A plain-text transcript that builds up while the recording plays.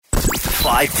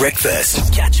5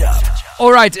 Breakfast. Catch up.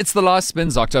 All right, it's the last spin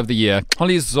Dzoctor of the year.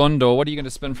 Xoli Zondo, what are you going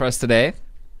to spin for us today?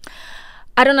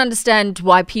 I don't understand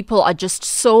why people are just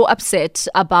so upset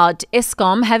about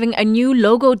Eskom having a new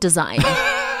logo design.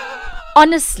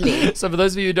 Honestly. So for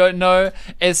those of you who don't know,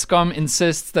 Eskom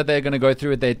insists that they're going to go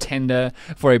through with their tender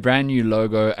for a brand new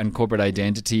logo and corporate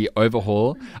identity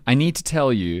overhaul. I need to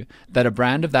tell you that a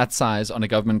brand of that size on a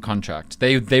government contract,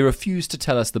 they refuse to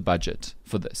tell us the budget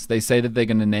for this. They say that they're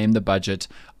going to name the budget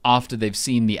after they've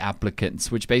seen the applicants,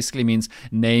 which basically means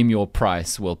name your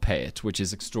price, we'll pay it, which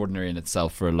is extraordinary in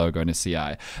itself for a logo and a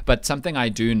CI. But something I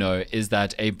do know is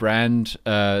that a brand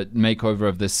makeover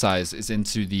of this size is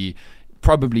into the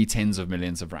probably tens of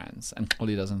millions of rands, and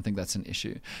Xoli doesn't think that's an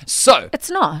issue. So It's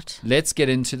not. let's get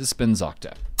into the spin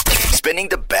Dzoctor. Spinning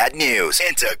the bad news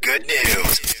into good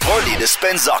news. Xoli the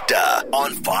Spin Dzoctor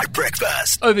on 5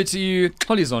 Breakfast. Over to you,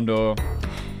 Xoli Zondo.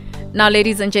 Now,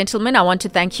 ladies and gentlemen, I want to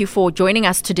thank you for joining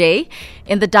us today.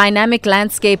 In the dynamic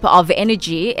landscape of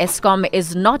energy, Eskom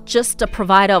is not just a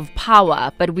provider of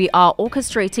power, but we are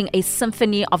orchestrating a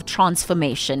symphony of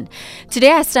transformation.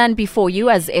 Today, I stand before you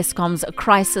as Eskom's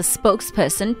crisis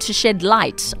spokesperson to shed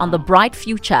light on the bright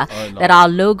future that our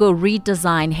logo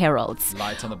redesign heralds.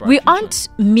 Light on the bright We future. aren't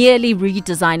merely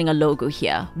redesigning a logo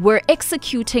here. We're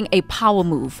executing a power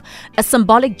move, a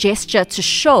symbolic gesture to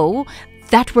show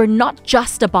that we're not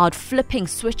just about flipping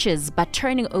switches, but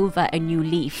turning over a new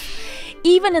leaf.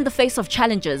 Even in the face of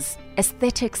challenges,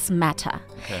 aesthetics matter.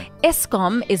 Okay.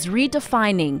 Eskom is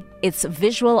redefining its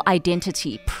visual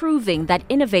identity, proving that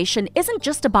innovation isn't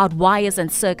just about wires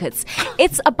and circuits.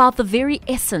 It's about the very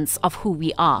essence of who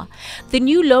we are. The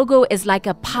new logo is like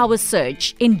a power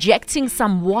surge, injecting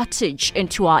some wattage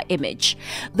into our image.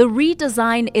 The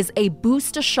redesign is a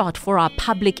booster shot for our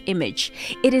public image.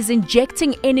 It is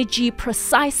injecting energy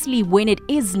precisely when it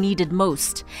is needed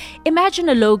most. Imagine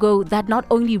a logo that not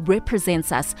only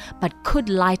represents us, but could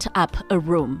light up a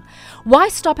room. Why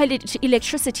stop at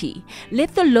electricity?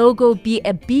 Let the logo be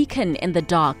a beacon in the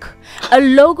dark. A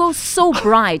logo so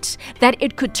bright that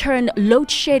it could turn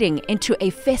load shedding into a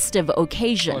festive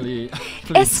occasion. Xoli,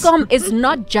 please. Eskom is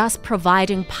not just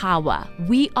providing power.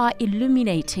 We are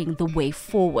illuminating the way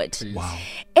forward. Wow.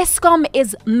 Eskom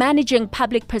is managing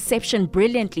public perception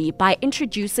brilliantly by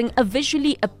introducing a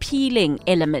visually appealing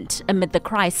element amid the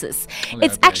crisis.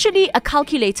 It's actually a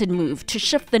calculated move to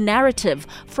shift the narrative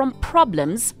from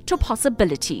problems to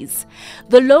possibilities.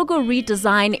 The logo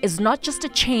redesign is not just a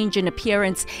change in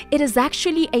appearance, it is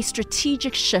actually a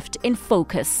strategic shift in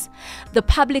focus. The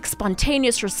public's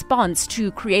spontaneous response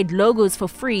to create logos for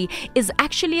free is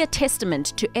actually a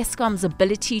testament to Eskom's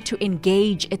ability to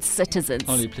engage its citizens.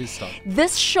 Xoli, please stop.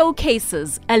 This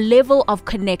showcases a level of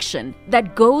connection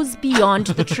that goes beyond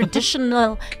the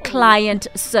traditional client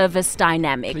service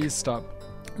dynamic. Please stop.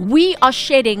 We are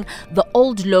shedding the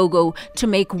old logo to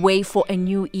make way for a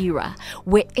new era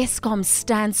where Eskom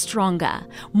stands stronger,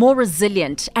 more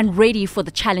resilient, and ready for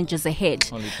the challenges ahead.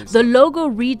 The logo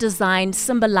redesign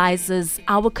symbolizes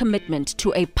our commitment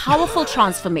to a powerful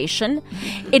transformation.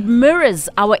 It mirrors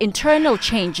our internal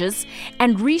changes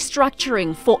and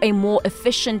restructuring for a more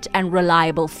efficient and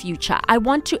reliable future. I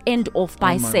want to end off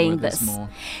by saying this.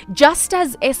 Just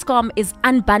as Eskom is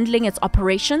unbundling its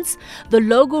operations, the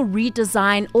logo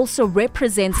redesign also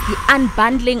represents the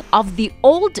unbundling of the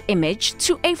old image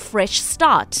to a fresh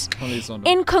start.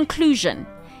 In conclusion,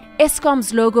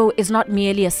 Eskom's logo is not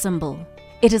merely a symbol.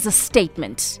 It is a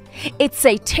statement. It's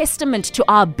a testament to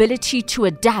our ability to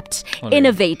adapt,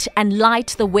 innovate, and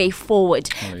light the way forward.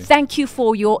 Thank you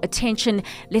for your attention.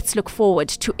 Let's look forward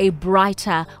to a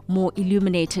brighter, more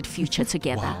illuminated future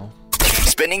together. Wow.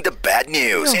 Spinning the bad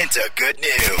news into good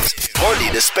news.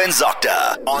 Xoli the Spin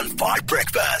Dzoctor on 5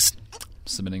 Breakfast.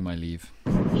 Submitting my leave.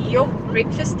 Your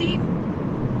breakfast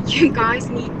team, you guys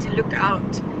need to look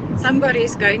out. Somebody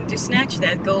is going to snatch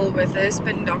that girl with her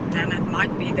spin doctor, and it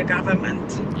might be the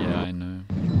government. Yeah, I know.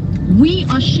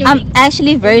 I'm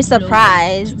actually very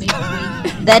surprised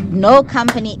that no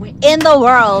company in the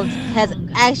world has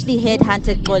actually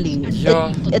headhunted Xoli.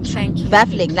 Yeah. It's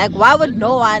baffling. Like, why would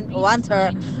no one want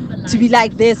her to be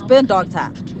like this spin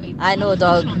doctor? I know,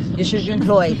 dog. You should be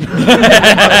employed.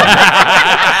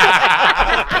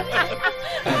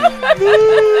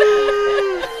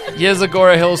 Here's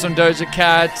Agora Hills from Doja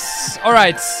Cat. All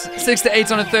right, 6 to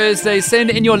 8 on a Thursday. Send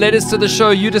in your letters to the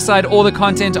show. You decide all the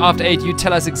content after 8. You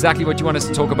tell us exactly what you want us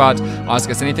to talk about.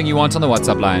 Ask us anything you want on the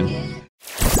WhatsApp line.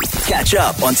 Catch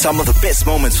up on some of the best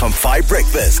moments from 5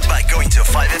 Breakfast by going to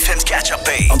 5FM's catch-up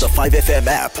page on the 5FM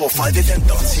app or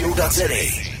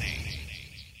 5FM.co.za.